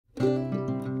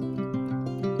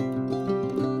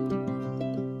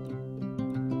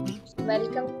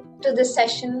Welcome to this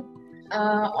session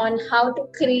on how to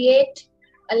create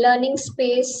a learning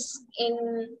space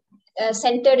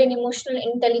centered in emotional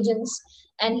intelligence.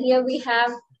 And here we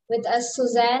have with us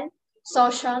Suzanne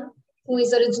Sauchon, who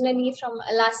is originally from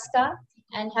Alaska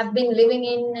and have been living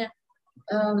in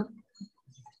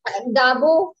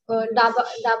Daba,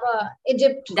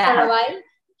 Egypt for a while.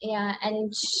 Yeah,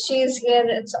 and she's here.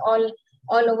 It's all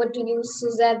over to you,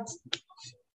 Suzette.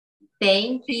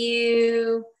 Thank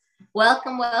you.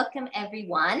 Welcome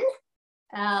everyone.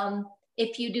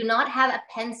 If you do not have a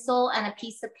pencil and a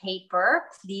piece of paper,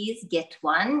 please get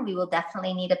one. We will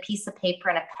definitely need a piece of paper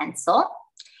and a pencil.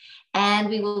 And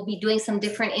we will be doing some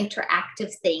different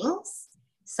interactive things.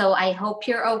 So I hope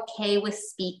you're okay with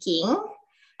speaking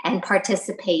and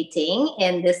participating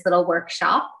in this little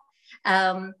workshop.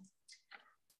 I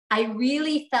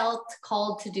really felt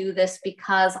called to do this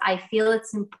because I feel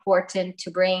it's important to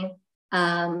bring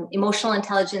emotional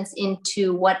intelligence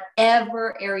into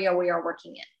whatever area we are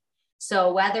working in.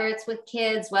 So whether it's with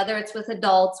kids, whether it's with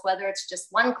adults, whether it's just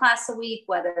one class a week,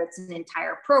 whether it's an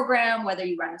entire program, whether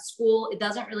you run a school, it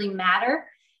doesn't really matter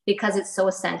because it's so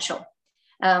essential.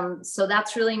 So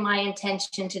that's really my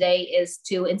intention today, is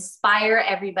to inspire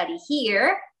everybody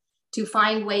here to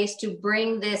find ways to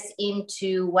bring this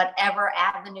into whatever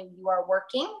avenue you are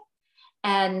working.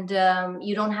 And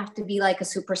you don't have to be like a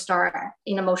superstar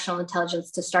in emotional intelligence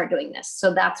to start doing this.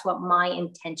 So that's what my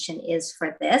intention is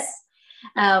for this.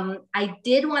 I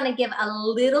did want to give a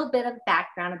little bit of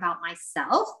background about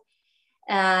myself.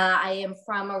 I am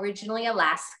from originally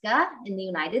Alaska in the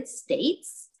United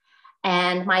States.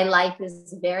 And my life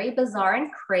is very bizarre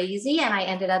and crazy. And I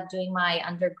ended up doing my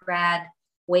undergrad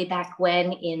way back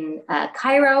when in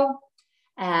Cairo.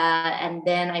 And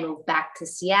then I moved back to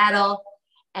Seattle.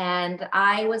 And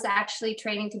I was actually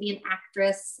training to be an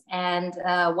actress. And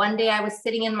one day I was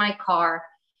sitting in my car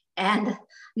and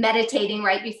meditating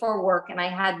right before work. And I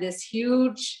had this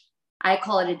huge, I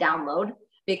call it a download,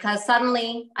 because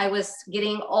suddenly I was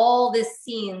getting all these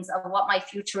scenes of what my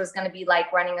future was going to be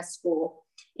like running a school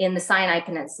in the Sinai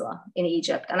Peninsula in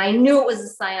Egypt. And I knew it was the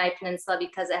Sinai Peninsula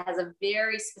because it has a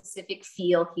very specific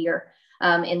feel here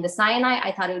in the Sinai.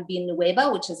 I thought it would be in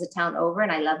Nuweiba, which is a town over,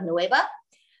 and I love Nuweiba.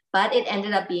 But it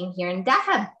ended up being here in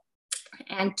Dahab.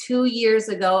 And 2 years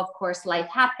ago, of course, life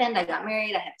happened. I got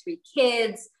married. I had 3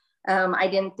 kids. I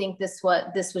didn't think this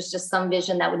was just some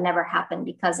vision that would never happen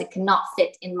because it cannot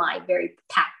fit in my very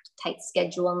packed, tight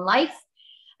schedule in life.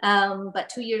 But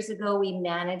 2 years ago, we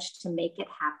managed to make it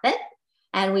happen.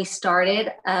 And we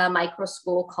started a micro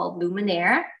school called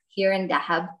Luminare here in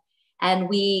Dahab. And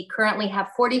we currently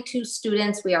have 42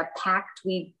 students. We are packed.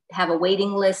 We have a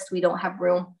waiting list. We don't have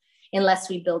room unless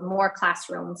we build more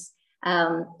classrooms.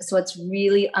 So it's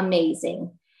really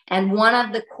amazing. And one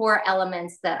of the core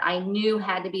elements that I knew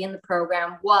had to be in the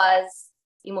program was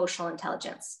emotional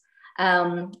intelligence.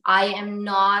 I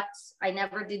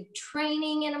never did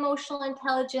training in emotional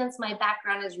intelligence. My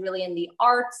background is really in the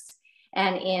arts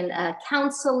and in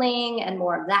counseling and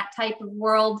more of that type of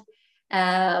world.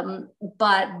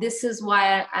 But this is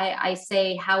why I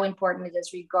say how important it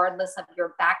is, regardless of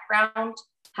your background,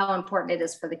 how important it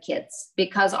is for the kids,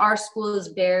 because our school is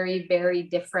very, very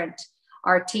different.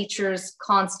 Our teachers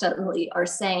constantly are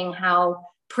saying how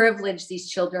privileged these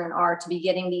children are to be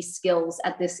getting these skills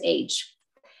at this age.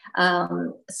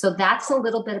 So that's a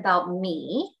little bit about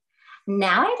me.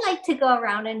 Now I'd like to go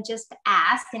around and just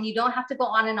ask, and you don't have to go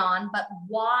on and on, but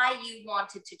why you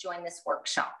wanted to join this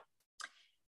workshop.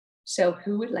 So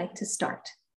who would like to start?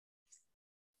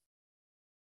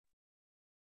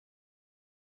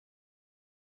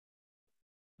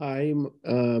 Hi,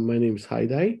 my name is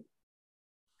Haidai,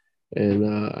 and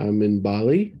I'm in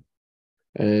Bali,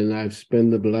 and I've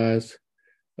spent the last,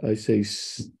 I say,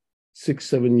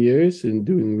 6-7 years in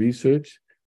doing research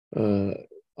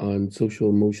on social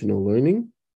emotional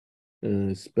learning,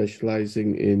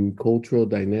 specializing in cultural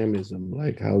dynamism,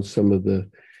 like how some of the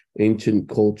ancient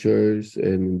cultures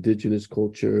and indigenous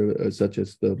culture, such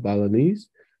as the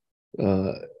Balinese,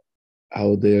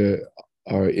 how there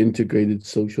are integrated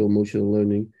social emotional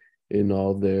learning in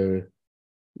all their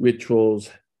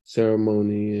rituals,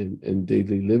 ceremony, and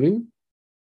daily living,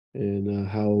 and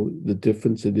how the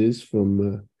difference it is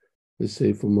from, let's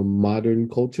say, from a modern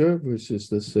culture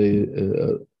versus, let's say,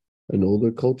 an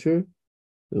older culture.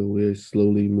 So we're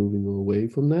slowly moving away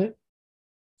from that.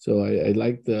 So I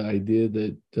like the idea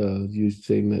that you're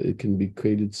saying that it can be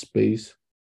created space,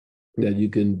 that you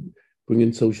can bring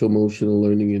in social emotional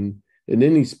learning in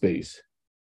any space.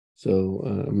 So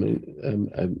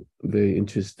I'm very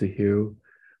interested to hear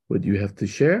what you have to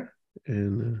share,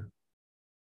 and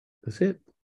that's it.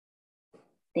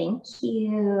 Thank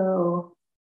you.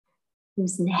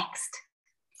 Who's next?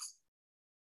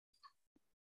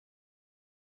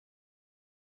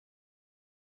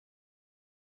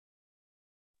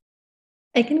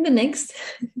 I can go next.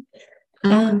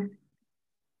 Okay.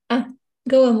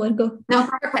 Go on, Amor, go. No,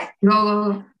 Perfect.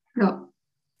 go.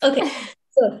 Okay,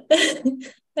 so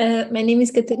my name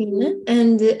is Katerina,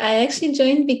 and I actually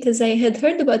joined because I had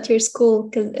heard about your school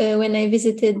when I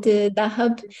visited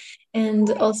Dahab, and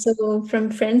also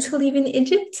from friends who live in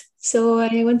Egypt. So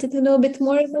I wanted to know a bit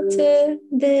more about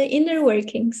the inner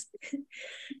workings.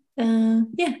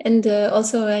 Yeah, and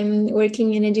also I'm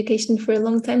working in education for a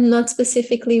long time, not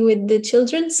specifically with the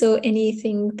children. So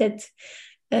anything that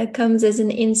comes as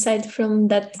an insight from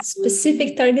that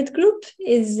specific target group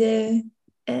is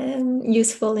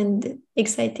useful and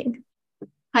exciting.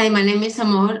 Hi, my name is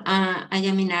Amor. I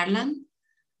am in Ireland.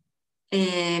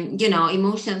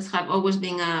 Emotions have always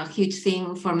been a huge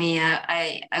thing for me.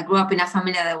 I grew up in a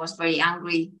family that was very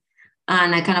angry,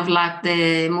 and I kind of lacked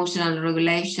the emotional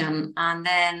regulation. And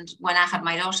then when I had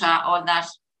my daughter, all that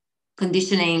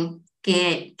conditioning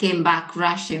came back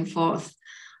rushing forth.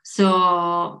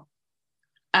 So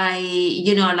I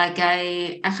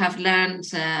have learned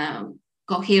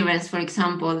coherence, for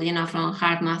example, from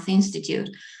Heart Math Institute.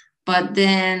 But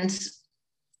then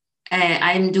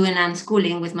I'm doing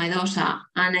unschooling with my daughter,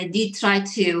 and I did try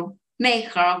to make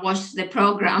her watch the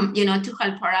program, to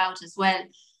help her out as well.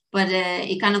 But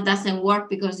it kind of doesn't work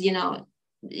because,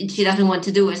 she doesn't want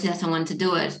to do it. She doesn't want to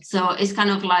do it. So it's kind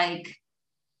of like,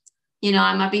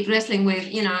 I'm a bit wrestling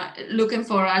with, looking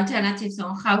for alternatives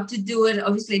on how to do it,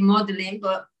 obviously modeling,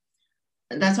 but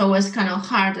that's always kind of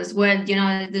hard as well.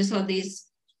 There's all these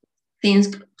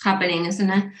things happening, isn't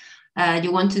it?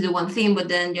 You want to do one thing, but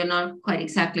then you're not quite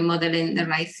exactly modeling the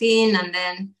right thing. And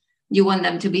then you want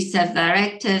them to be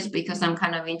self-directed, because I'm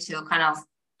kind of into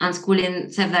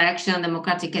unschooling, self-direction,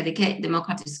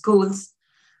 democratic schools.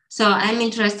 So I'm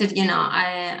interested,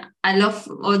 I love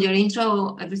all your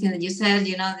intro, everything that you said,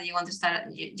 that you want to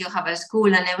start, you have a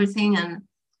school and everything, and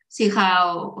see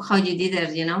how you did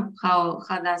it, how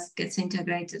that gets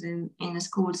integrated in a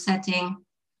school setting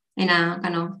in a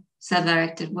kind of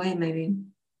self-directed way, maybe.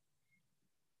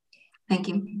 Thank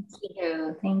you.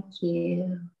 Thank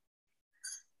you.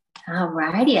 All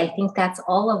righty, I think that's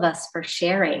all of us for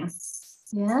sharing.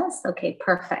 Yes, okay,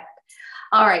 perfect.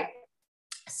 All right.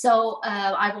 So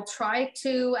I will try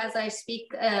to, as I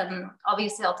speak,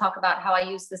 obviously I'll talk about how I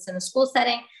use this in a school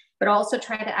setting, but also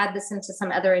try to add this into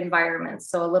some other environments.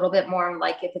 So a little bit more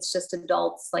like if it's just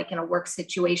adults, like in a work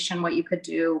situation, what you could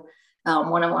do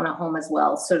one-on-one at home as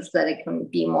well, so that it can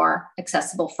be more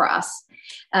accessible for us.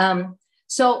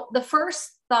 So the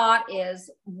first thought is,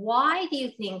 why do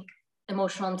you think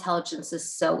emotional intelligence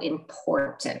is so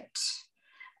important?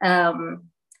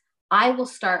 I will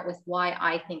start with why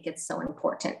I think it's so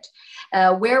important.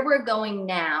 Where we're going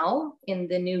now in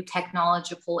the new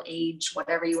technological age,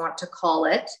 whatever you want to call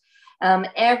it,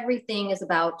 everything is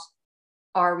about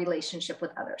our relationship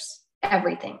with others,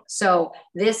 everything. So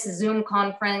this Zoom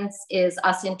conference is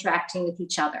us interacting with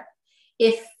each other.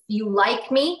 If you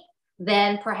like me,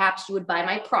 then perhaps you would buy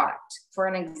my product, for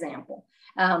an example.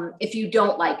 If you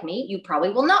don't like me, you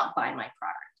probably will not buy my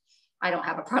product. I don't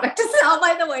have a product to sell,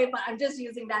 by the way, but I'm just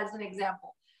using that as an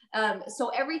example. So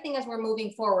everything as we're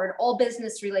moving forward, all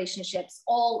business relationships,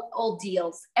 all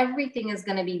deals, everything is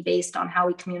going to be based on how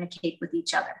we communicate with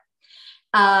each other.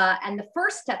 And the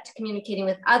first step to communicating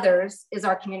with others is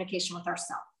our communication with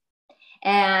ourselves.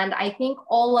 And I think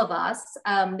all of us,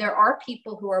 there are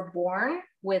people who are born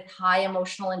with high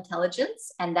emotional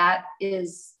intelligence, and that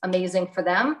is amazing for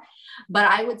them. But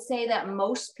I would say that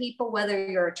most people, whether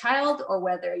you're a child or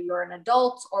whether you're an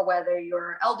adult or whether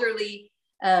you're elderly,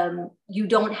 you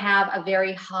don't have a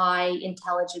very high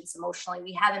intelligence emotionally.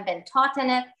 We haven't been taught in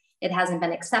it. It hasn't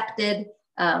been accepted.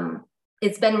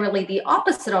 It's been really the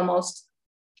opposite almost,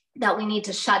 that we need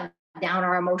to shut down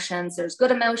our emotions. There's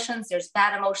good emotions, there's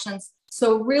bad emotions.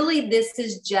 So really, this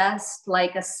is just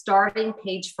like a starting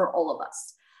page for all of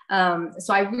us.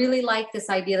 So I really like this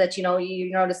idea that,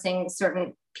 you're noticing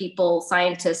certain people,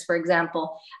 scientists, for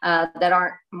example, that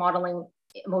aren't modeling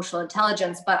emotional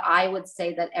intelligence, but I would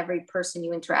say that every person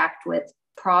you interact with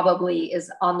probably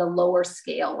is on the lower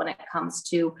scale when it comes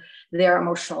to their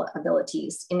emotional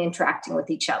abilities in interacting with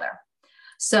each other.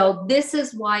 So this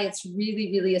is why it's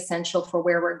really, really essential for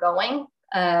where we're going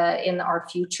in our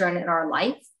future and in our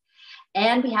life.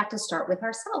 And we have to start with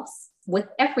ourselves, with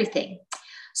everything.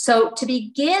 So to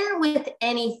begin with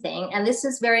anything, and this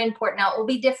is very important. Now, it will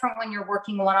be different when you're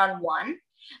working one-on-one,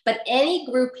 but any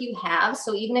group you have,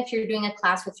 so even if you're doing a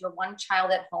class with your one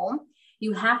child at home,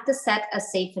 you have to set a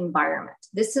safe environment.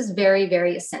 This is very,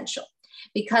 very essential,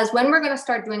 because when we're going to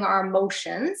start doing our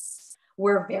emotions,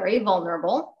 we're very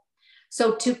vulnerable.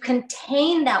 So to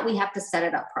contain that, we have to set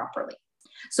it up properly.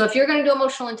 So if you're going to do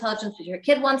emotional intelligence with your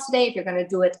kid once a day, if you're going to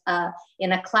do it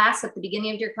in a class at the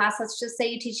beginning of your class, let's just say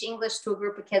you teach English to a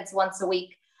group of kids once a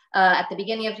week. At the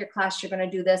beginning of your class, you're going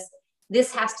to do this.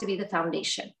 This has to be the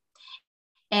foundation.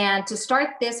 And to start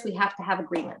this, we have to have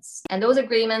agreements. And those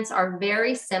agreements are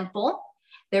very simple.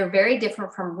 They're very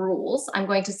different from rules. I'm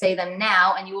going to say them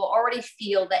now, and you will already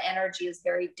feel the energy is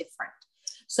very different.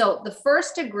 So the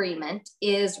first agreement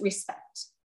is respect.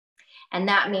 And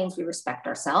that means we respect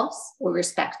ourselves, we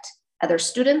respect other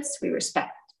students, we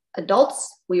respect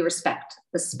adults, we respect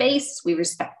the space, we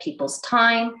respect people's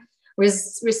time.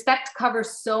 Respect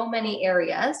covers so many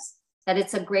areas that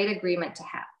it's a great agreement to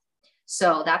have.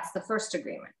 So that's the first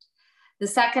agreement. The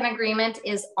second agreement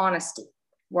is honesty.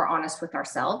 We're honest with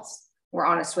ourselves. We're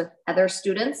honest with other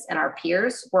students and our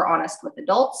peers. We're honest with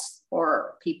adults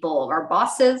or people, our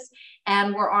bosses,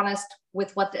 and we're honest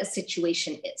with what the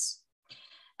situation is.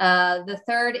 The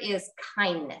third is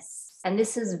kindness. And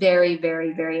this is very,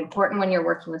 very, very important when you're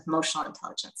working with emotional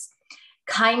intelligence.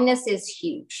 Kindness is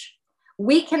huge.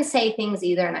 We can say things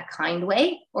either in a kind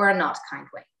way or a not kind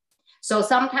way. So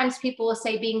sometimes people will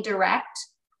say being direct,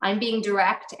 I'm being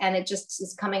direct, and it just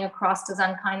is coming across as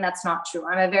unkind. That's not true.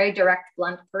 I'm a very direct,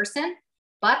 blunt person,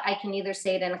 but I can either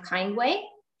say it in a kind way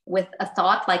with a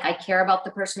thought, like I care about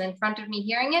the person in front of me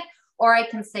hearing it, or I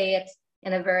can say it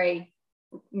in a very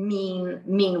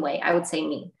mean way. I would say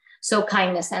mean. So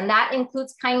kindness, and that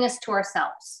includes kindness to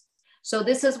ourselves. So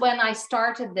this is when I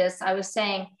started this, I was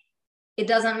saying, it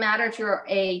doesn't matter if you're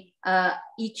a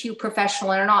EQ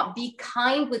professional or not, be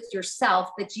kind with yourself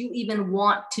that you even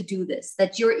want to do this,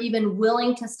 that you're even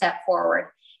willing to step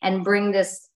forward and bring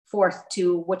this forth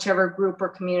to whichever group or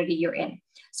community you're in.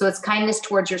 So it's kindness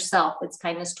towards yourself. It's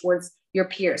kindness towards your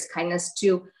peers, kindness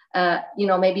to,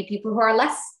 maybe people who are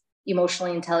less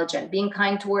emotionally intelligent, being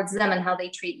kind towards them and how they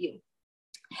treat you.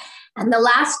 And the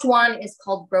last one is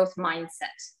called growth mindset.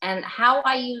 And how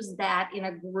I use that in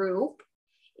a group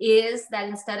is that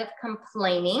instead of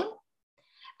complaining,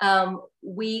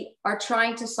 we are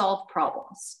trying to solve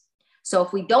problems. So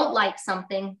if we don't like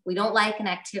something, we don't like an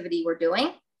activity we're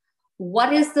doing,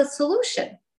 what is the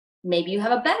solution? Maybe you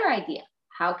have a better idea.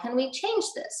 How can we change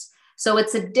this? So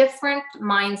it's a different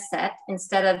mindset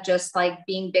instead of just like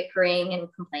being bickering and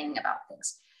complaining about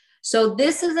things. So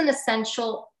this is an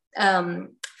essential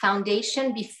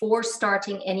foundation before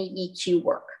starting any EQ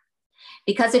work.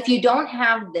 Because if you don't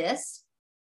have this,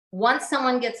 once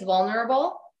someone gets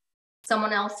vulnerable,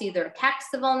 someone else either attacks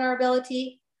the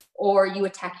vulnerability or you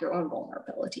attack your own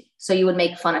vulnerability. So you would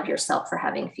make fun of yourself for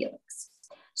having feelings.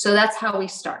 So that's how we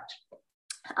start.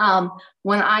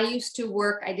 When I used to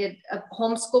work, I did a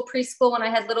homeschool preschool when I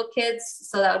had little kids.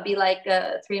 So that would be like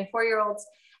 3 and 4 year olds.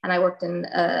 And I worked in,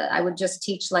 I would just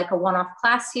teach like a one-off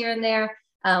class here and there.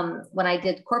 When I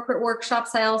did corporate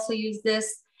workshops, I also use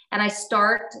this. And I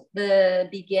start the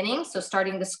beginning. So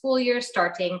starting the school year,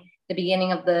 starting the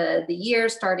beginning of the year,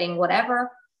 starting whatever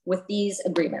with these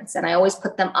agreements. And I always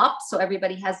put them up so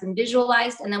everybody has them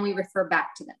visualized, and then we refer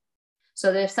back to them.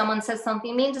 So that if someone says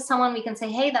something mean to someone, we can say,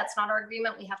 hey, that's not our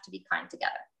agreement. We have to be kind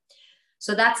together.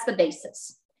 So that's the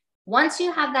basis. Once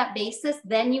you have that basis,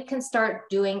 then you can start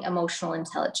doing emotional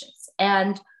intelligence.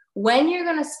 And when you're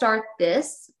going to start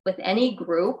this with any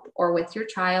group or with your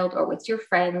child or with your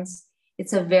friends,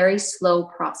 it's a very slow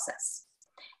process.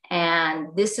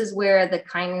 And this is where the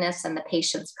kindness and the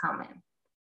patience come in.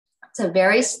 It's a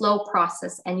very slow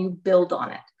process and you build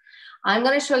on it. I'm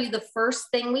going to show you the first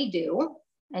thing we do,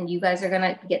 and you guys are going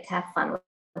to get to have fun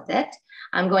with it.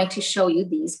 I'm going to show you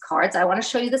these cards. I want to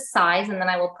show you the size and then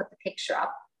I will put the picture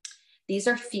up. These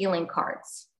are feeling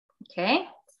cards. Okay.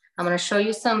 I'm going to show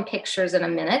you some pictures in a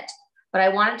minute, but I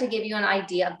wanted to give you an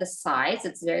idea of the size.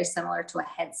 It's very similar to a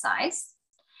head size.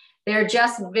 They're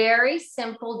just very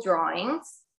simple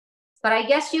drawings, but I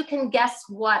guess you can guess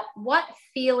what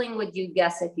feeling would you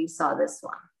guess if you saw this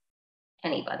one?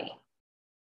 Anybody?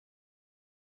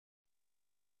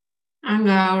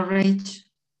 Anger, outrage.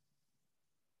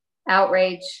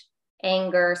 Outrage,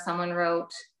 anger, someone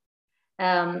wrote.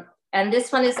 And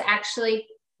this one is actually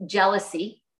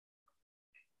jealousy.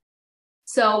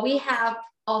 So we have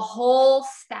a whole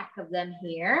stack of them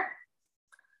here.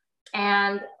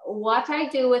 And what I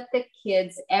do with the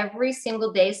kids every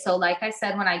single day, so like I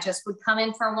said, when I just would come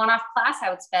in for a one-off class, I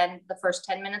would spend the first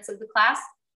 10 minutes of the class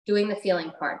doing the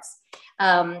feeling cards.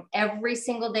 Every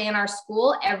single day in our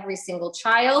school, every single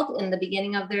child in the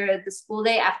beginning of the school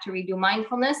day, after we do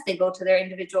mindfulness, they go to their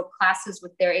individual classes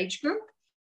with their age group.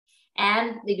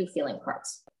 and they do feeling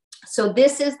cards. So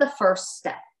this is the first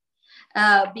step.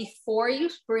 Before you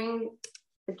bring,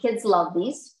 the kids love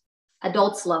these,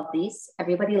 adults love these,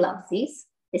 everybody loves these.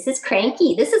 This is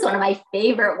Cranky. This is one of my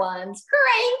favorite ones,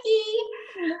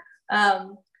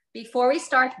 Cranky. Before we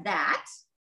start that,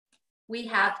 we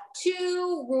have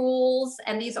 2 rules,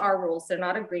 and these are rules. They're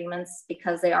not agreements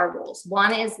because they are rules.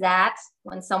 One is that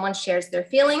when someone shares their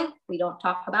feeling, we don't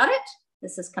talk about it.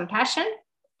 This is compassion.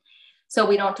 So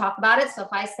we don't talk about it. So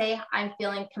if I say I'm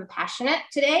feeling compassionate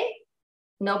today,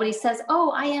 nobody says,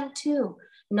 oh, I am too.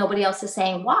 Nobody else is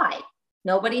saying why.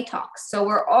 Nobody talks. So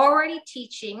we're already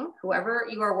teaching whoever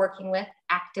you are working with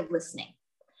active listening.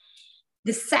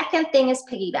 The second thing is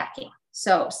piggybacking.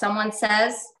 So someone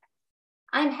says,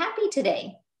 I'm happy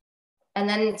today. And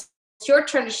then it's your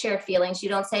turn to share feelings. You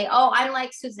don't say, oh, I'm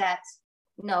like Suzette.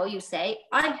 No, you say,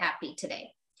 I'm happy today.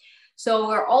 So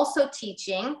we're also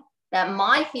teaching that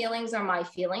my feelings are my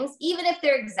feelings, even if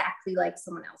they're exactly like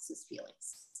someone else's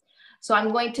feelings. So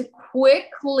I'm going to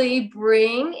quickly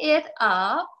bring it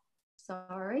up.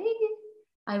 Sorry.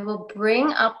 I will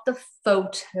bring up the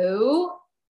photo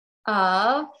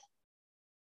of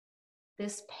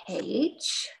this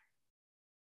page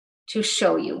to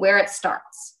show you where it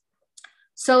starts.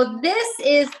 So this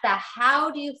is the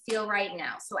how do you feel right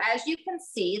now? So as you can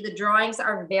see, the drawings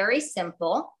are very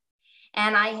simple,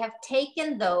 and I have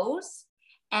taken those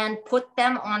and put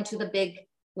them onto the big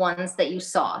ones that you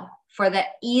saw for the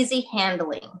easy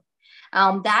handling.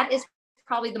 That is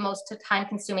probably the most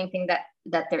time-consuming thing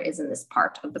that there is in this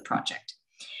part of the project.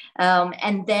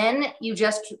 And then you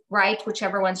just write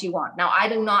whichever ones you want. Now, I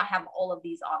do not have all of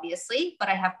these, obviously, but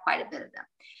I have quite a bit of them.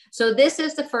 So this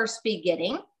is the first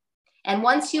beginning. And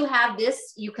once you have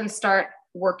this, you can start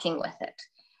working with it.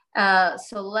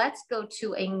 So let's go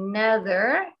to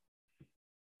another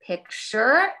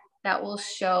picture that will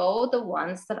show the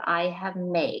ones that I have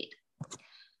made.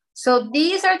 So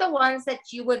these are the ones that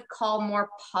you would call more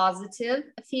positive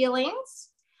feelings.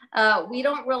 We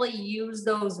don't really use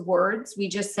those words. We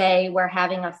just say we're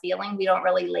having a feeling. We don't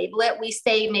really label it. We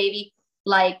say maybe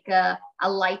like a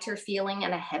lighter feeling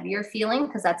and a heavier feeling,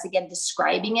 because that's, again,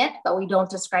 describing it, but we don't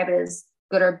describe it as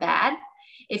good or bad.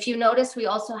 If you notice, we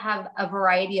also have a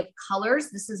variety of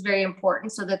colors. This is very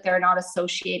important so that they're not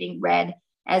associating red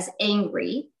as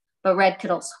angry, but red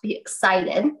could also be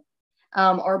excited,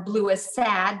 or blue as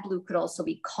sad. Blue could also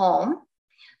be calm.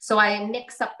 So I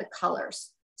mix up the colors.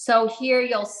 So here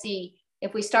you'll see,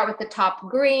 if we start with the top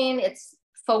green, it's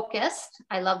focused.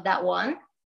 I love that one.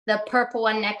 The purple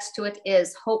one next to it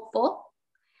is hopeful.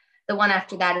 The one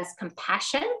after that is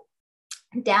compassion.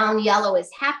 Down yellow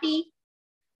is happy.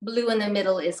 Blue in the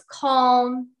middle is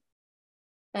calm.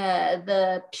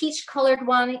 The peach colored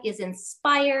one is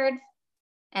inspired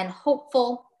and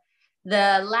hopeful.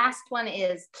 The last one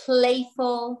is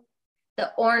playful.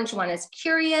 The orange one is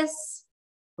curious.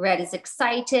 Red is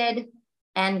excited.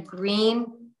 And green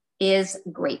is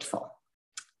grateful.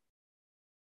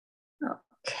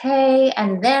 Okay,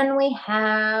 and then we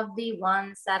have the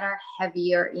ones that are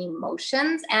heavier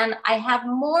emotions. And I have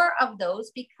more of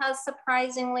those because,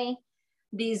 surprisingly,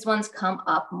 these ones come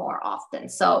up more often.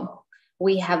 So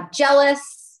we have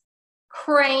jealous,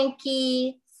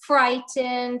 cranky,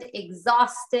 frightened,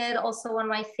 exhausted, also one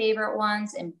of my favorite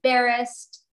ones,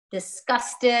 embarrassed,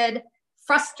 disgusted,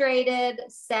 frustrated,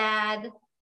 sad,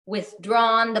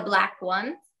 withdrawn, the black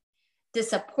one,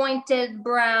 disappointed,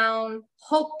 brown,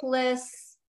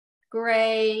 hopeless,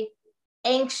 gray,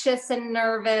 anxious and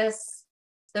nervous.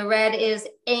 The red is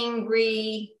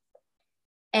angry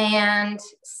and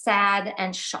sad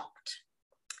and shocked.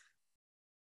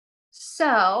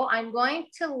 So I'm going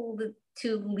to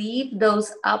leave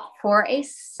those up for a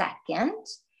second,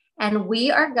 and we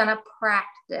are gonna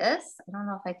practice. I don't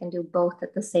know if I can do both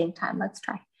at the same time. Let's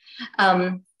try.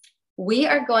 We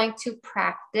are going to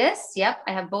practice. Yep,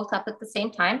 I have both up at the same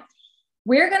time.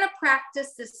 We're gonna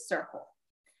practice this circle.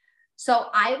 So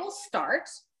I will start,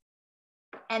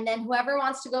 and then whoever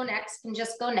wants to go next can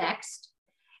just go next.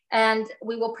 And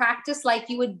we will practice like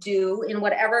you would do in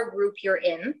whatever group you're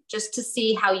in, just to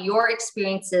see how your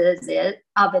experience of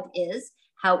it is,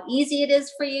 how easy it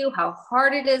is for you, how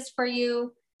hard it is for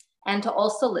you, and to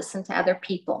also listen to other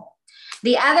people.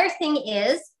 The other thing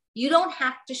is, you don't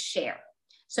have to share.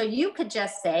 So you could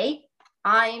just say,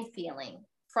 I'm feeling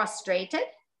frustrated,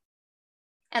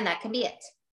 and that can be it.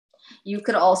 You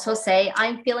could also say,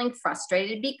 I'm feeling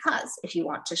frustrated because, if you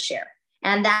want to share.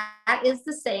 And that is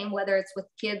the same whether it's with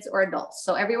kids or adults.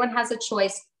 So everyone has a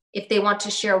choice if they want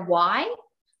to share why,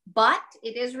 but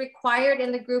it is required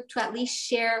in the group to at least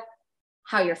share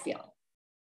how you're feeling.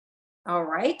 All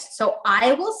right, so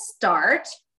I will start.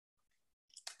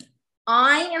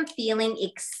 I am feeling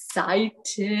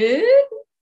excited,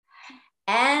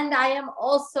 and I am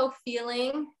also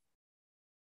feeling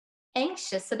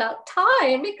anxious about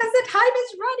time because the time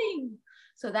is running.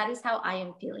 So that is how I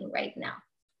am feeling right now.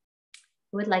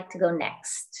 Who would like to go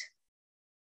next?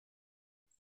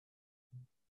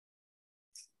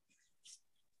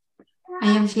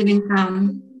 I am feeling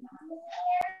calm.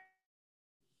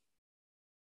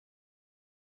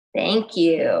 Thank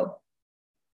you.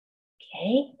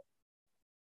 Okay.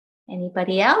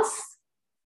 Anybody else?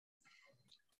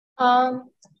 I'm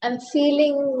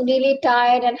feeling really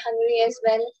tired and hungry as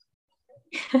well.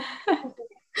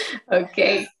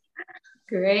 Okay,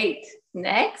 great.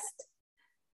 Next.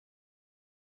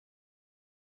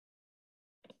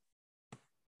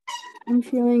 I'm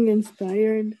feeling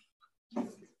inspired.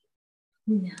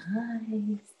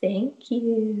 Nice, thank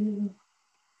you.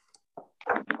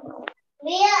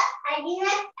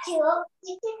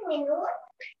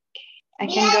 I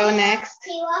can go next.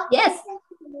 Yes.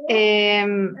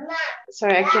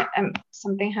 Sorry, I can't.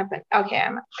 Something happened. Okay,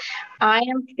 I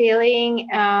am feeling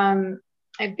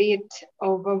a bit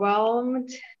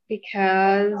overwhelmed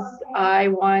because I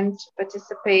want to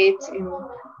participate in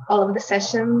all of the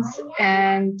sessions,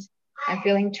 and I'm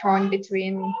feeling torn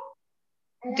between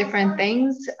different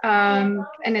things. And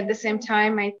at the same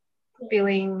time, I'm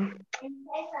feeling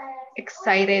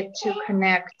excited to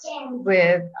connect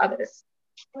with others.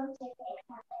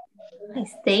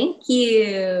 Nice, thank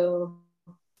you.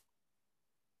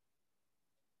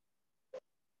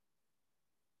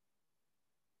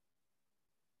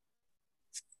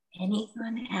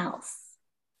 Anyone else?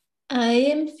 I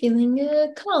am feeling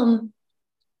calm.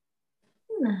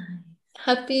 Nice.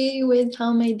 Happy with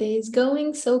how my day is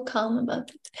going, so calm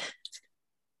about it.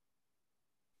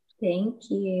 Thank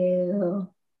you.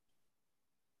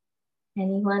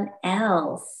 Anyone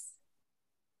else?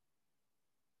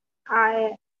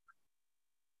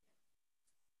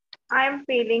 I'm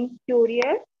feeling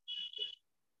curious,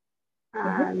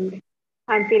 and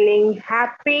I'm feeling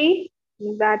happy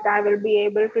that I will be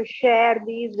able to share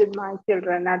these with my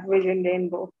children at Vision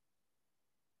Rainbow.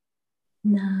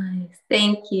 Nice,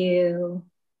 thank you.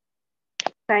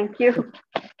 Thank you.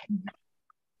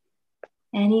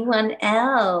 Anyone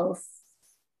else?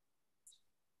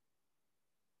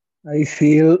 I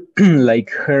feel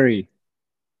like Harry.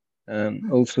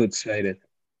 Also excited.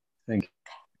 Thank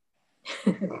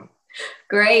you.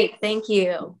 Great, thank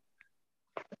you.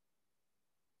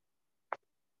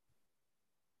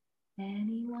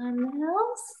 Anyone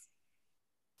else?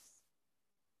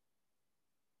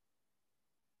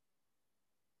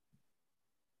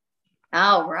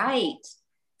 All right.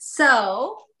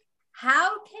 So,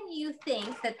 how can you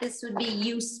think that this would be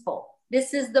useful?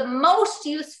 This is the most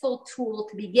useful tool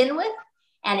to begin with,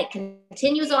 and it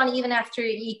continues on even after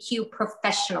EQ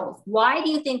professionals. Why do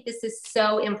you think this is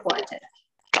so important?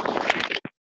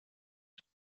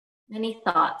 Any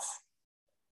thoughts?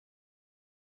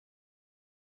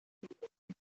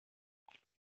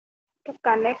 To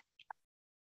connect.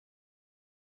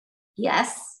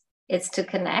 Yes, it's to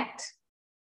connect.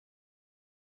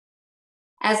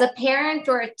 As a parent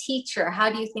or a teacher, how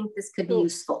do you think this could be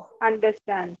useful?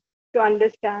 Understand, to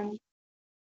understand,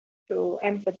 to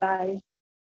empathize.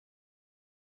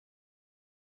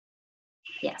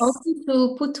 Yes. Also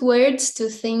to put words to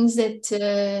things that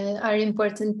are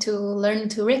important to learn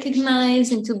to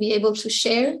recognize and to be able to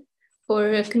share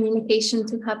for communication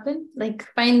to happen. Like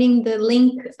finding the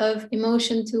link of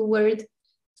emotion to word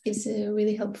is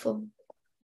really helpful.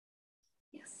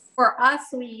 For us,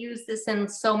 we use this in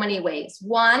so many ways.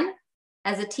 One,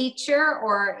 as a teacher,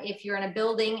 or if you're in a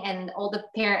building and all the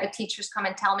teachers come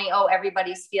and tell me, oh,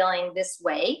 everybody's feeling this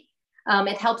way,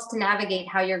 it helps to navigate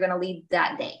how you're going to lead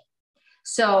that day.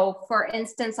 So for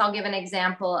instance, I'll give an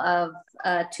example of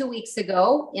 2 weeks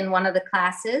ago in one of the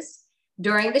classes.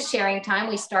 During the sharing time,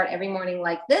 we start every morning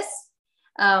like this.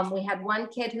 We had one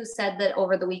kid who said that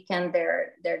over the weekend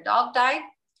their dog died.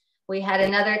 We had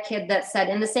another kid that said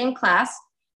in the same class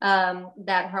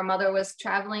that her mother was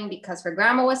traveling because her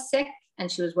grandma was sick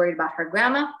and she was worried about her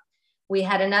grandma. We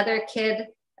had another kid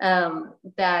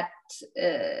that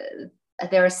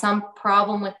there was some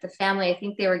problem with the family. I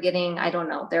think they were getting, I don't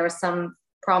know, there were some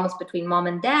problems between mom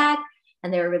and dad,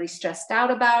 and they were really stressed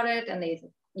out about it. And they,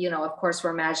 you know, of course,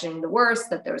 were imagining the worst,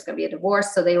 that there was going to be a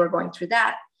divorce. So they were going through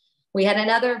that. We had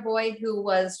another boy who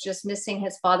was just missing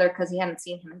his father because he hadn't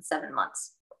seen him in 7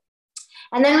 months.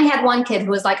 And then we had one kid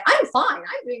who was like, I'm fine,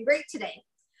 I'm doing great today.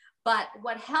 But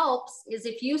what helps is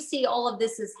if you see all of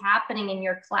this is happening in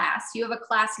your class, you have a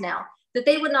class now that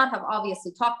they would not have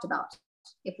obviously talked about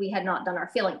if we had not done our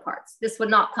feeling parts. This would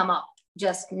not come up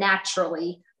just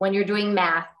naturally when you're doing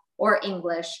math or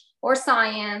English or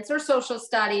science or social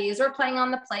studies or playing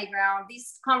on the playground.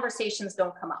 These conversations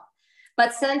don't come up.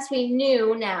 But since we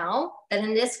knew now that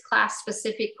in this class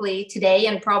specifically today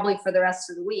and probably for the rest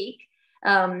of the week,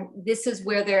 this is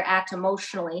where they're at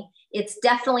emotionally, it's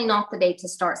definitely not the day to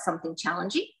start something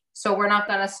challenging. So we're not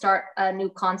going to start a new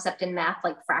concept in math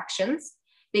like fractions,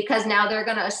 because now they're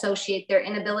going to associate their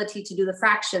inability to do the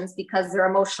fractions because they're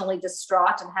emotionally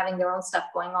distraught and having their own stuff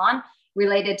going on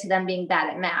related to them being bad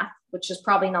at math, which is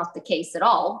probably not the case at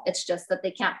all. It's just that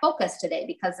they can't focus today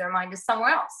because their mind is somewhere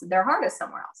else. Their heart is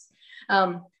somewhere else.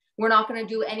 We're not going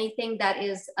to do anything that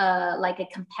is like a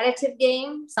competitive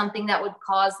game, something that would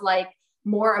cause like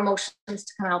more emotions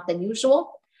to come out than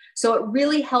usual. So it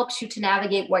really helps you to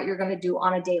navigate what you're going to do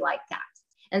on a day like that.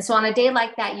 And so on a day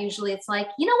like that, usually it's like,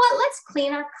 you know what, let's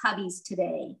clean our cubbies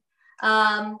today.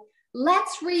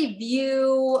 Let's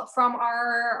review from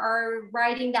our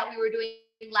writing that we were doing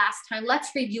last time. Let's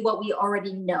review what we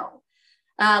already know.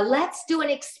 Let's do an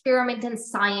experiment in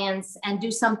science and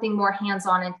do something more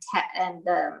hands-on and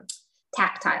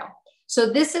tactile.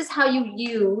 So this is how you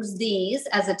use these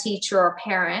as a teacher or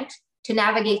parent to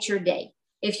navigate your day.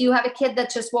 If you have a kid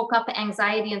that just woke up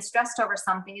anxiety and stressed over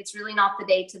something, it's really not the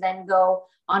day to then go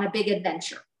on a big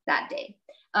adventure that day.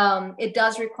 It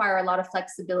does require a lot of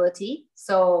flexibility.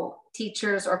 So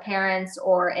teachers or parents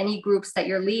or any groups that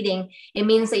you're leading, it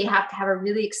means that you have to have a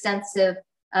really extensive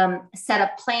set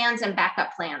of plans and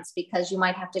backup plans, because you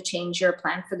might have to change your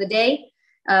plan for the day.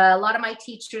 A lot of my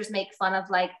teachers make fun of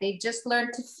like, they just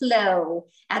learned to flow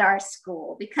at our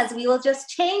school because we will just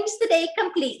change the day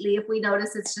completely if we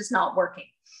notice it's just not working.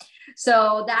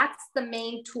 So that's the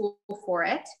main tool for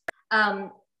it.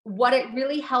 What it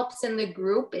really helps in the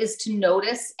group is to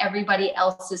notice everybody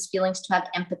else's feelings, to have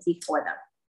empathy for them.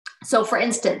 So for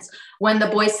instance, when the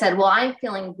boy said, well, I'm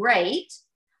feeling great,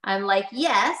 I'm like,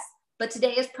 yes, but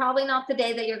today is probably not the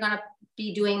day that you're going to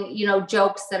be doing, you know,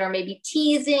 jokes that are maybe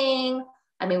teasing.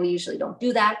 I mean, we usually don't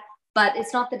do that, but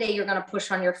it's not the day you're going to push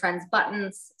on your friend's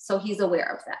buttons. So he's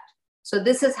aware of that. So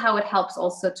this is how it helps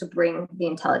also to bring the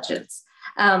intelligence.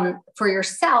 For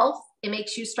yourself, it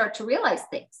makes you start to realize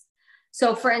things.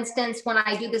 So for instance, when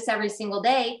I do this every single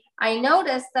day, I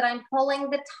notice that I'm pulling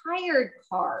the tired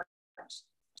card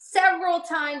several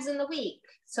times in the week.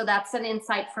 So that's an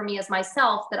insight for me as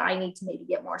myself that I need to maybe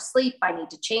get more sleep. I need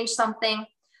to change something.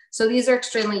 So these are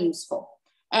extremely useful.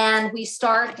 And we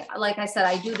start, like I said,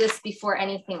 I do this before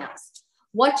anything else.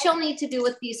 What you'll need to do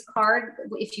with these cards,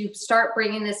 if you start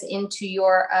bringing this into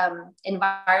your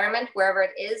environment, wherever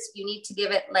it is, you need to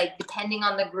give it, like, depending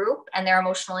on the group and their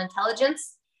emotional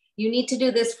intelligence, you need to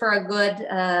do this for a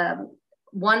good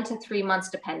 1 to 3 months,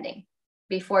 depending,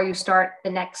 before you start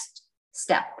the next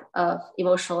step of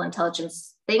emotional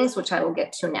intelligence things, which I will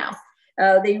get to now.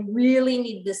 They really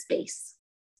need this base.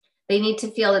 They need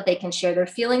to feel that they can share their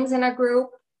feelings in a group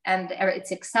and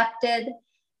it's accepted.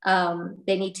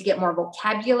 They need to get more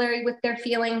vocabulary with their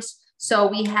feelings. So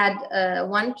we had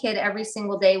one kid every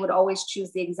single day would always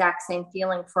choose the exact same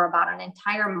feeling for about an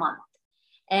entire month.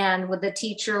 And what the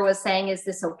teacher was saying, is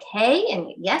this okay?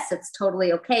 And yes, it's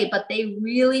totally okay. But they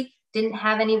really didn't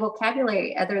have any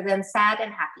vocabulary other than sad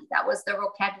and happy. That was their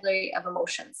vocabulary of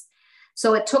emotions.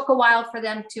 So it took a while for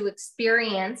them to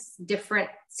experience different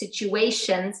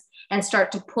situations and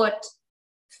start to put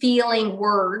feeling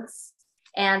words.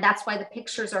 And that's why the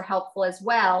pictures are helpful as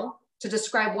well, to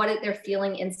describe what they're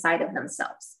feeling inside of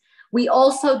themselves. We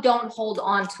also don't hold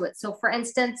on to it. So for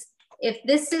instance, if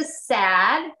this is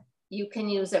sad, you can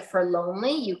use it for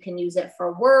lonely, you can use it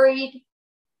for worried.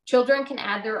 Children can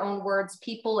add their own words.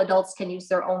 People, adults can use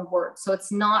their own words. So it's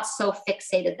not so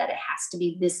fixated that it has to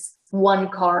be this one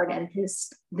card and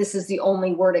this is the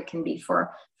only word it can be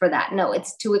for that. No,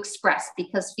 it's to express,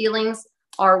 because feelings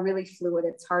are really fluid.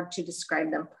 It's hard to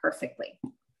describe them perfectly.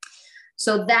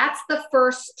 So that's the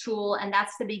first tool, and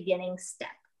that's the beginning step.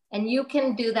 And you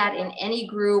can do that in any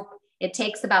group. It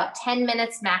takes about 10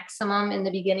 minutes maximum in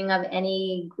the beginning of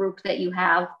any group that you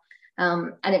have,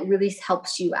 and it really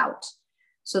helps you out.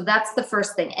 So that's the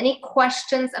first thing. Any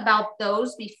questions about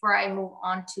those before I move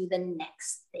on to the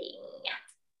next thing?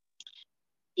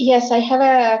 Yes, I have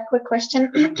a quick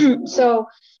question. So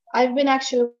I've been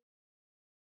actually,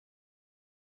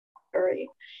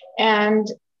 and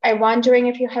I'm wondering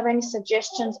if you have any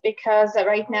suggestions, because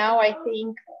right now I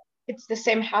think it's the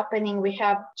same happening. We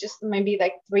have just maybe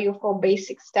like 3 or 4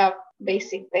 basic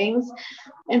things.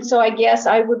 And so I guess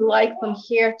I would like from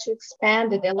here to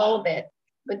expand it a little bit.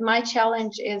 But my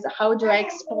challenge is, how do I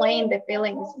explain the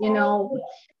feelings, you know,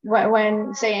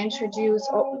 when say introduce,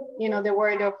 you know, the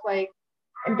word of like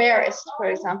embarrassed, for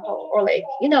example, or like,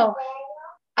 you know,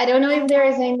 I don't know if there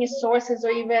is any sources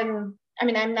or even, I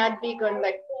mean, I'm not big on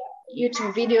like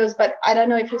YouTube videos, but I don't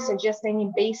know if you suggest any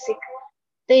basic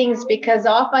things, because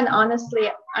often, honestly,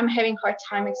 I'm having a hard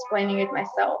time explaining it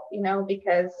myself, you know,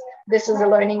 because this is a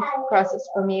learning process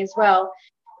for me as well.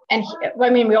 And I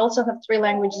mean, we also have 3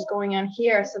 languages going on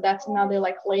here, so that's another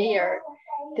like layer,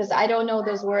 because I don't know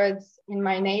those words in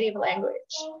my native language.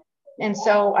 And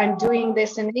so I'm doing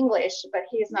this in English, but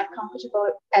he is not comfortable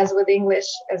as with English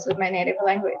as with my native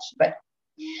language. But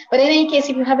in any case,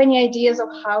 if you have any ideas of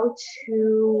how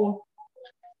to,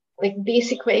 like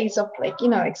basic ways of like, you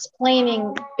know,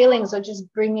 explaining feelings or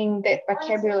just bringing that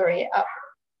vocabulary up.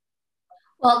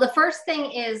 Well, the first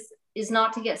thing is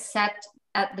not to get set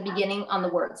at the beginning on the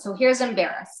word. So here's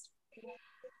embarrassed.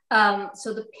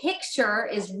 So the picture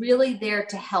is really there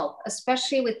to help,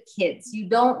 especially with kids. You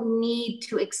don't need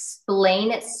to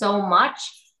explain it so much.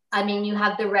 I mean, you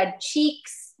have the red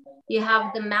cheeks, you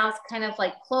have the mouth kind of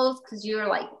like closed because you're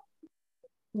like,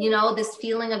 you know, this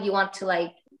feeling of you want to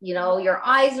like, you know, your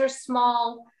eyes are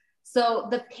small. So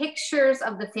the pictures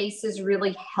of the faces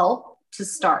really help to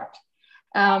start.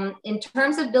 In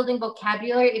terms of building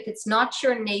vocabulary, if it's not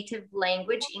your native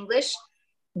language, English,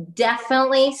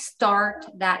 definitely start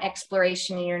that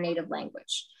exploration in your native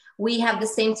language. We have the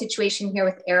same situation here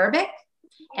with Arabic,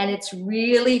 and it's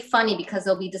really funny because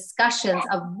there'll be discussions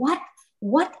of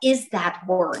what is that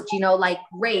word, you know, like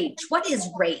rage. What is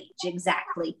rage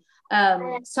exactly?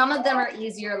 Some of them are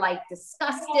easier, like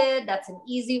disgusted. That's an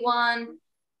easy one.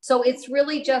 So it's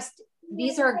really just,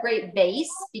 these are a great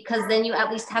base because then you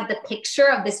at least have the picture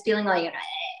of this feeling like,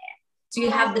 so you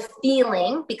have the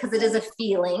feeling, because it is a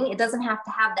feeling. It doesn't have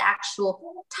to have the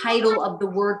actual title of the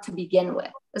word to begin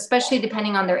with, especially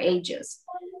depending on their ages.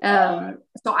 So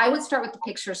I would start with the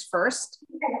pictures first,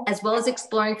 as well as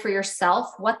exploring for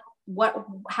yourself,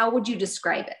 how would you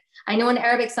describe it? I know in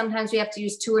Arabic, sometimes we have to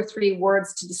use 2 or 3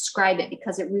 words to describe it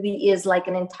because it really is like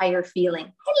an entire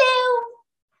feeling. Hello.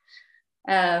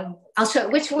 I'll show,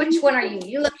 which one are you?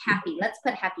 You look happy. Let's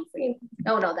put happy for you.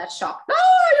 No, that's shocked.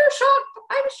 Oh, you're shocked.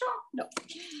 I'm shocked. No.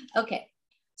 Okay.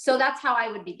 So that's how I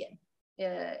would begin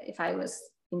if I was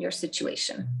in your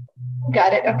situation.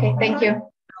 Got it. Okay. Thank you.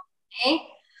 Okay.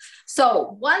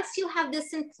 So once you have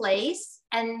this in place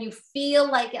and you feel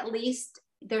like at least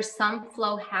there's some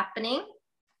flow happening,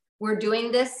 we're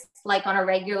doing this like on a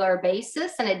regular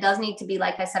basis. And it does need to be,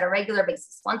 like I said, a regular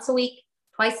basis, once a week,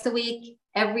 twice a week,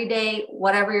 every day,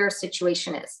 whatever your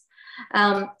situation is.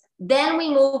 Then we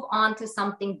move on to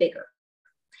something bigger.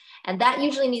 And that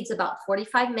usually needs about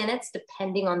 45 minutes,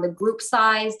 depending on the group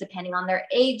size, depending on their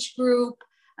age group,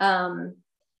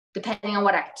 depending on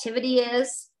what activity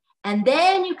is. And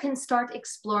then you can start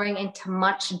exploring into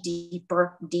much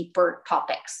deeper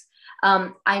topics.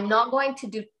 I'm not going to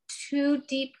do too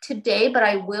deep today, but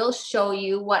I will show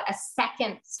you what a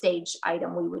second stage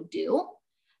item we would do.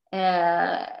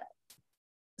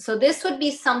 So this would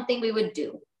be something we would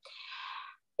do.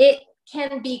 It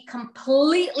can be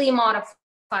completely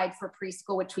modified for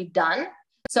preschool, which we've done.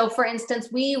 So for instance,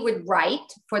 we would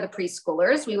write for the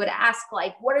preschoolers, we would ask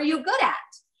like, what are you good at?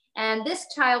 And this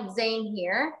child, Zane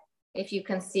here, if you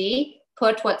can see,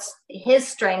 put what his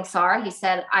strengths are. He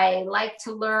said, I like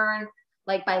to learn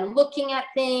like by looking at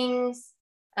things.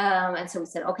 And so we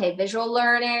said, okay, visual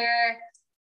learner.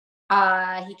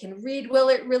 He can read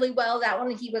really well. That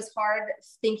one, he was hard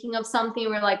thinking of something.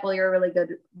 We're like, well, you're a really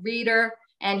good reader,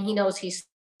 and he knows he's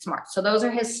smart. So those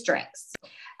are his strengths.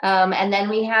 And then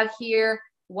we have here,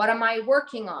 what am I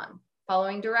working on?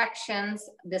 Following directions.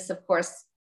 This, of course,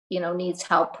 needs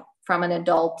help from an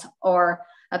adult or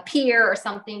a peer or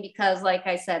something, because like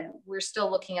I said, we're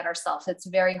still looking at ourselves. It's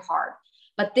very hard,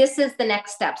 but this is the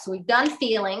next step. So we've done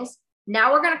feelings.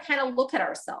 Now we're going to kind of look at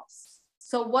ourselves.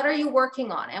 So what are you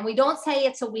working on? And we don't say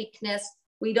it's a weakness.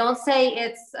 We don't say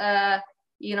it's, a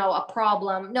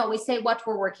problem. No, we say what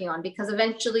we're working on, because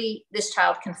eventually this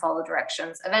child can follow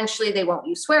directions. Eventually they won't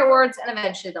use swear words, and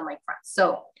eventually they'll make friends.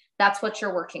 So that's what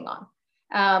you're working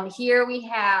on. Here we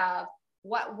have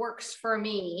what works for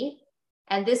me.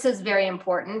 And this is very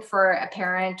important for a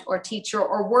parent or teacher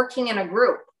or working in a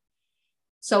group.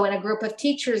 So in a group of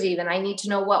teachers, even, I need to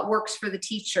know what works for the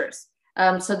teachers.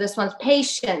 So this one's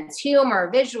patience, humor,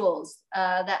 visuals,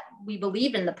 that we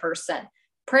believe in the person,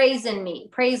 praise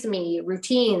me,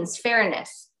 routines,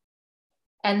 fairness.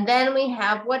 And then we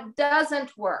have what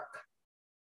doesn't work.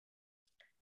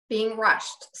 Being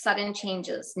rushed, sudden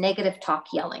changes, negative talk,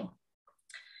 yelling.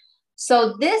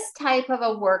 So this type of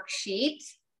a worksheet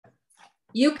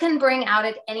you can bring out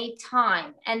at any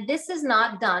time. And this is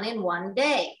not done in one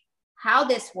day. How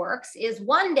this works is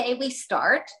one day we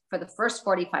start for the first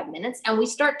 45 minutes and we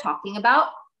start talking about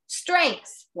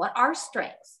Strengths. What are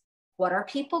strengths? What are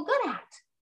people good at?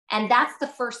 And that's the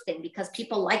first thing, because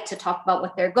people like to talk about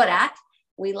what they're good at.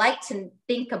 We like to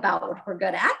think about what we're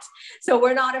good at. So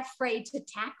we're not afraid to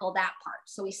tackle that part.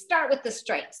 So we start with the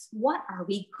strengths. What are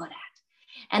we good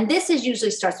at? And this is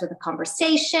usually starts with a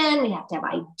conversation. We have to have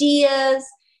ideas.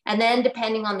 And then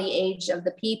depending on the age of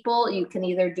the people, you can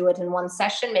either do it in one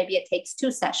session, maybe it takes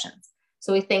 2 sessions.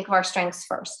 So we think of our strengths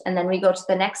first, and then we go to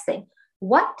the next thing.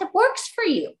 What works for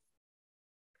you?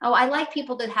 Oh, I like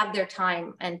people that have their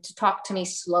time and to talk to me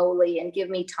slowly and give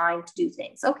me time to do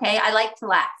things. Okay, I like to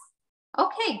laugh.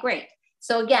 Okay, great.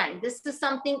 So again, this is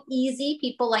something easy.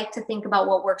 People like to think about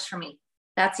what works for me.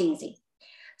 That's easy.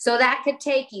 So that could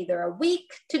take either a week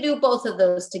to do both of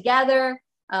those together,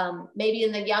 maybe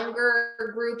in the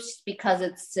younger groups, because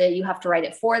it's you have to write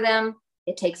it for them.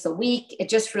 It takes a week. It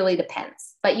just really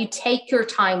depends. But you take your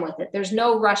time with it. There's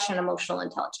no rush in emotional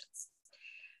intelligence.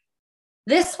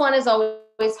 This one is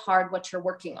always hard, what you're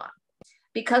working on,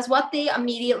 because what they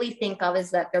immediately think of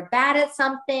is that they're bad at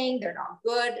something, they're not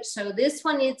good. So this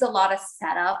one needs a lot of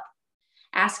setup,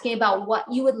 asking about what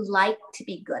you would like to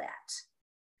be good at.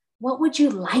 What would you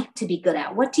like to be good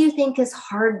at? What do you think is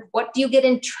hard? What do you get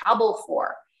in trouble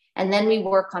for? And then we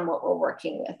work on what we're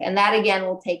working with. And that again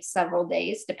will take several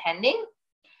days depending.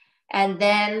 And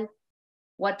then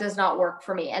what does not work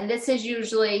for me? And this is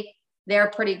usually, they're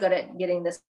pretty good at getting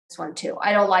this one too.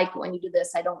 I don't like it when you do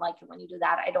this. I don't like it when you do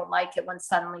that. I don't like it when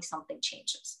suddenly something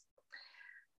changes.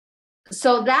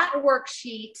 So that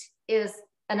worksheet is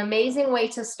an amazing way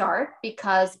to start,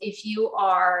 because if you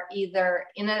are either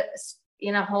in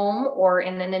a home or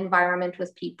in an environment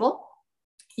with people,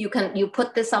 you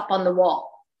put this up on the wall,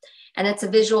 and it's a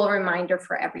visual reminder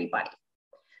for everybody.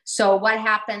 So what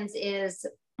happens is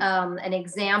an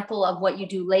example of what you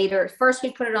do later. First,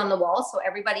 we put it on the wall so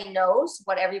everybody knows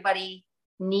what everybody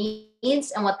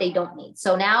needs and what they don't need.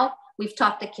 So now we've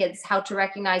taught the kids how to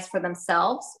recognize for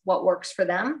themselves what works for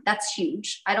them. That's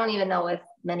huge. I don't even know if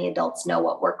many adults know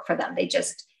what works for them. They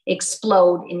just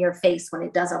explode in your face when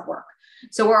it doesn't work.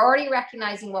 So we're already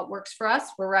recognizing what works for us.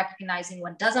 We're recognizing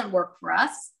what doesn't work for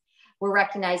us. We're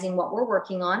recognizing what we're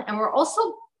working on. And we're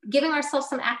also giving ourselves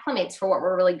some acclimates for what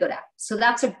we're really good at. So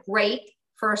that's a great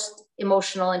first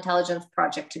emotional intelligence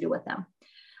project to do with them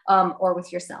or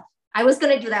with yourself. I was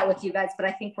going to do that with you guys, but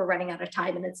I think we're running out of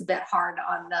time and it's a bit hard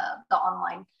on the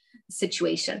online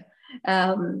situation.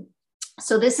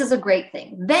 So this is a great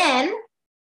thing. Then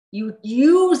you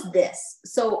use this.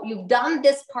 So you've done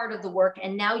this part of the work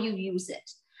and now you use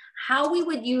it. How we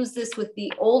would use this with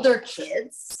the older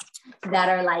kids that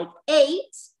are like 8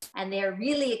 and they're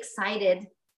really excited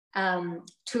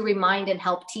to remind and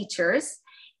help teachers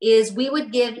is we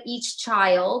would give each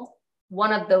child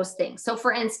one of those things. So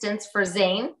for instance, for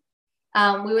Zane,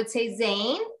 we would say,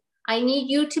 Zane, I need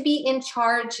you to be in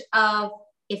charge of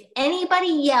if anybody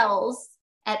yells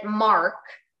at Mark,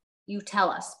 you tell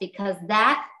us, because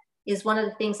that is one of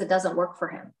the things that doesn't work for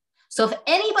him. So if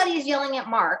anybody is yelling at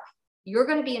Mark, you're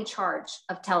going to be in charge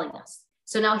of telling us.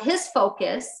 So now his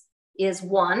focus is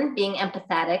 1, being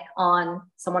empathetic on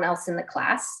someone else in the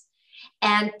class.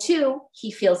 And 2,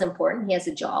 he feels important. He has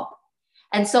a job.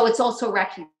 And so it's also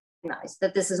recognized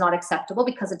that this is not acceptable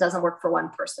because it doesn't work for one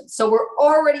person. So we're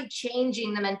already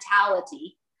changing the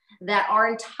mentality that our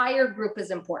entire group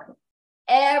is important.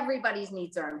 Everybody's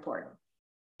needs are important.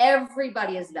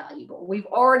 Everybody is valuable. We've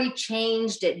already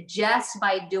changed it just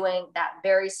by doing that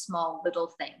very small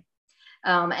little thing.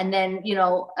 And then, you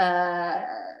know,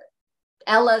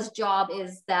 Ella's job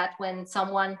is that when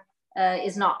someone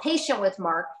is not patient with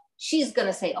Mark, she's going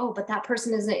to say, oh, but that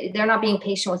person isn't, they're not being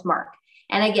patient with Mark.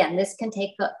 And again, this can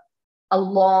take a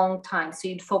long time. So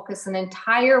you'd focus an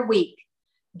entire week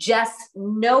just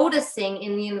noticing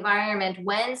in the environment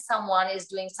when someone is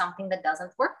doing something that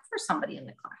doesn't work for somebody in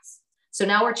the class. So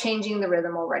now we're changing the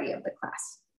rhythm already of the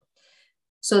class.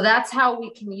 So that's how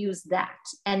we can use that.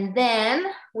 And then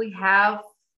we have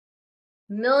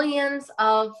millions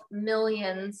of,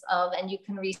 and you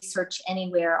can research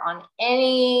anywhere on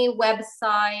any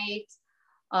website,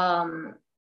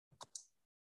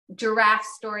 giraffe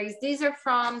stories. These are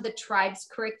from the tribe's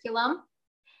curriculum.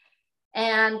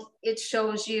 And it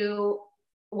shows you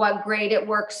what grade it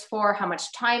works for, how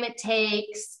much time it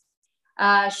takes,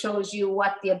 shows you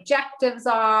what the objectives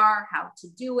are, how to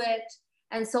do it.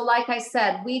 And so, like I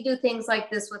said, we do things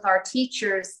like this with our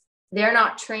teachers. They're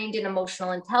not trained in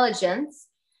emotional intelligence,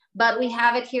 but we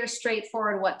have it here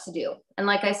straightforward what to do. And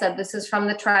like I said, this is from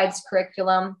the tribe's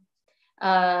curriculum.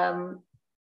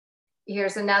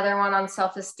 Here's another one on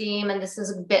self-esteem, and this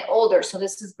is a bit older. So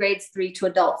this is grades 3 to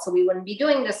adults. So we wouldn't be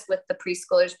doing this with the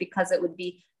preschoolers because it would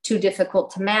be too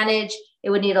difficult to manage. It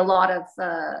would need a lot of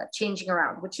changing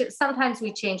around, which sometimes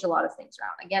we change a lot of things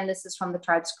around. Again, this is from the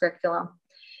tribe's curriculum.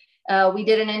 We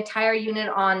did an entire unit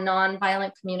on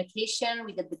nonviolent communication.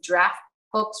 We did the draft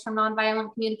books from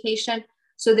nonviolent communication.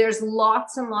 So there's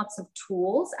lots and lots of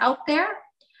tools out there,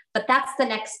 but that's the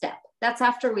next step. That's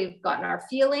after we've gotten our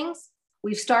feelings.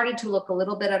 We've started to look a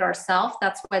little bit at ourselves.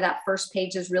 That's why that first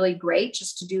page is really great,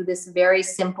 just to do this very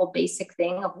simple, basic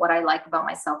thing of what I like about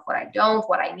myself, what I don't,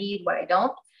 what I need, what I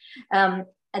don't. And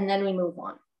then we move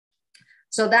on.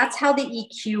 So that's how the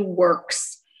EQ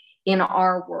works in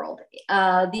our world.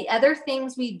 The other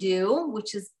things we do,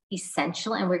 which is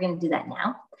essential, and we're going to do that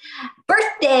now,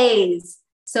 birthdays.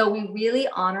 So we really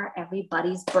honor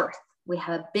everybody's birth. We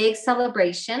have a big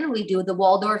celebration. We do the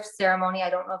Waldorf ceremony. I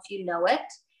don't know if you know it.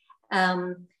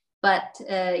 But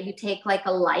you take like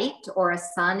a light or a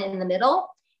sun in the middle,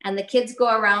 and the kids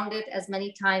go around it as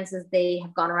many times as they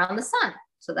have gone around the sun.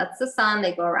 So that's the sun,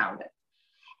 they go around it.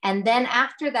 And then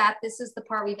after that, this is the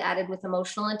part we've added with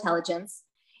emotional intelligence,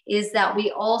 is that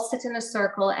we all sit in a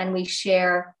circle and we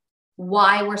share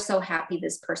why we're so happy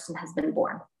this person has been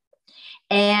born.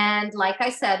 And like I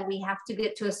said, we have to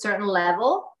get to a certain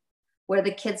level where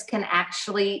the kids can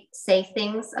actually say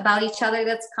things about each other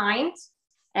that's kind.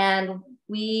 And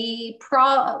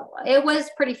it was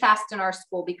pretty fast in our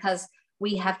school because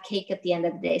we have cake at the end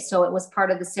of the day. So it was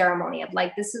part of the ceremony of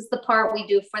like, this is the part we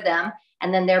do for them.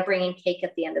 And then they're bringing cake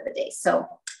at the end of the day. So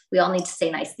we all need to say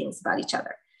nice things about each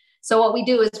other. So what we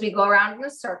do is we go around in a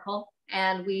circle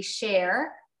and we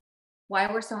share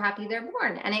why we're so happy they're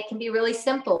born. And it can be really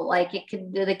simple. Like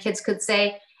the kids could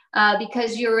say,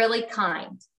 because you're really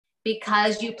kind,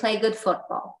 because you play good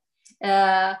football,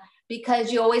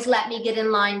 because you always let me get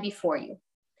in line before you.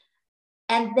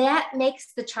 And that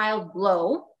makes the child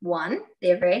glow. One,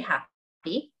 they're very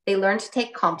happy. They learn to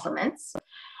take compliments,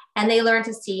 and they learn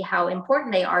to see how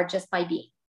important they are just by being.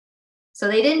 So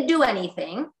they didn't do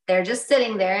anything. They're just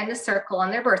sitting there in the circle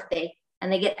on their birthday,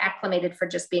 and they get acclimated for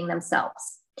just being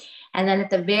themselves. And then at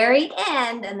the very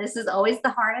end, and this is always the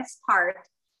hardest part,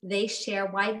 they share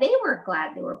why they were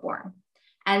glad they were born.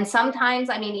 And sometimes,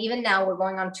 I mean, even now we're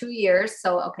going on 2 years.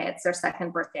 So, okay, it's their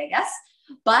second birthday, I guess.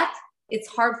 But it's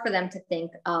hard for them to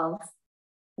think of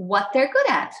what they're good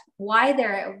at, why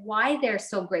they're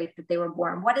so great that they were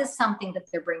born. What is something that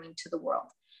they're bringing to the world?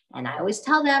 And I always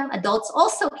tell them, adults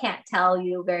also can't tell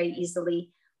you very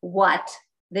easily what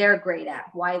they're great at,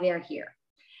 why they're here.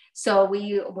 So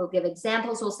we will give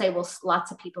examples. We'll say, well,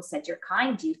 lots of people said you're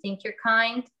kind. Do you think you're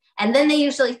kind? And then they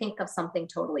usually think of something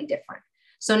totally different.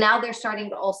 So now they're starting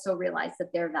to also realize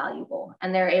that they're valuable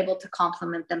and they're able to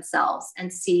compliment themselves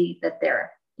and see that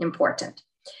they're important.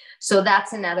 So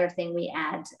that's another thing we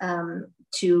add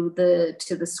to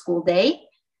the school day.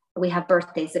 We have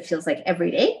birthdays, it feels like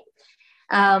every day.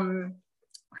 And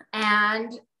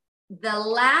the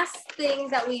last thing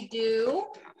that we do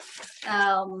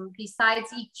besides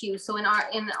EQ, so in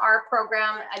our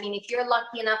program, I mean, if you're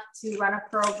lucky enough to run a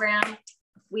program,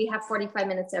 we have 45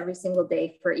 minutes every single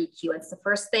day for EQ. It's the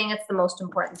first thing, it's the most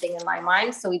important thing in my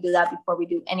mind. So we do that before we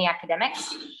do any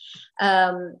academics.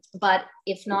 But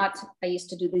if not, I used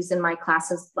to do these in my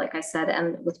classes, like I said,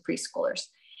 and with preschoolers.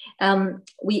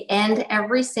 We end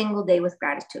every single day with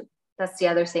gratitude. That's the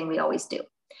other thing we always do.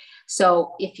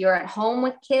 So if you're at home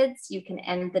with kids, you can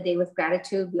end the day with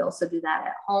gratitude. We also do that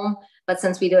at home. But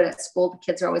since we do it at school, the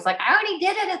kids are always like, I already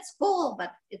did it at school,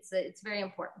 but it's very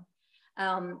important.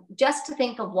 Just to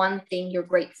think of one thing you're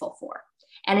grateful for.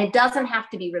 And it doesn't have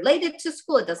to be related to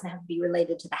school. It doesn't have to be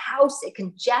related to the house. It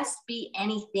can just be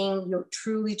anything you're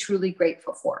truly, truly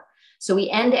grateful for. So we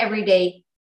end every day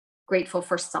grateful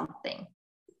for something.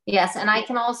 Yes. And I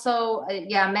can also,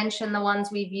 mention the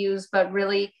ones we've used, but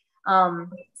really,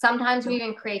 sometimes we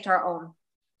even create our own.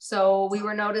 So we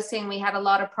were noticing we had a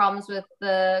lot of problems with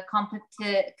the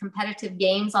competitive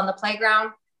games on the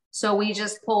playground. So we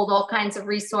just pulled all kinds of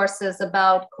resources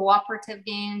about cooperative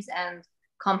games and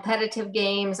competitive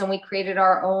games, and we created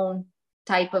our own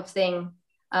type of thing.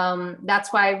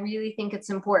 That's why I really think it's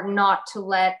important not to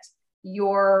let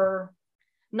your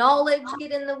knowledge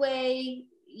get in the way.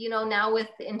 You know, now with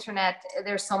the internet,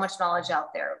 there's so much knowledge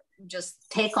out there. Just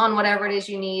take on whatever it is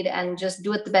you need and just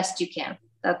do it the best you can.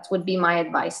 That would be my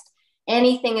advice.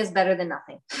 Anything is better than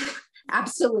nothing.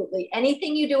 Absolutely.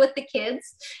 Anything you do with the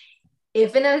kids,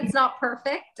 even if it's not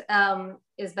perfect,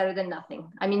 is better than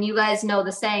nothing. I mean, you guys know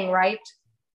the saying, right?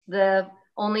 The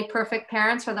only perfect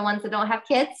parents are the ones that don't have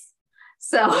kids.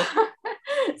 So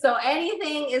So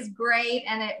anything is great,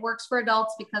 and it works for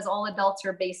adults because all adults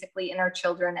are basically inner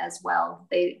children as well.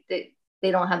 They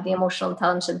don't have the emotional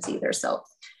intelligence either, so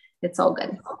it's all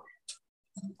good.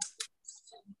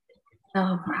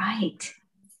 All right.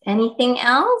 Anything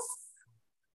else?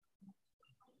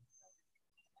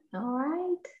 All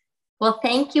right. Well,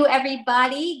 thank you,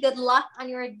 everybody. Good luck on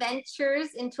your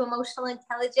adventures into emotional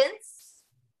intelligence.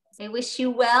 I wish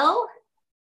you well.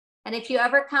 And if you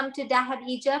ever come to Dahab,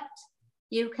 Egypt,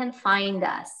 you can find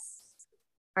us,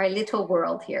 our little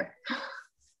world here.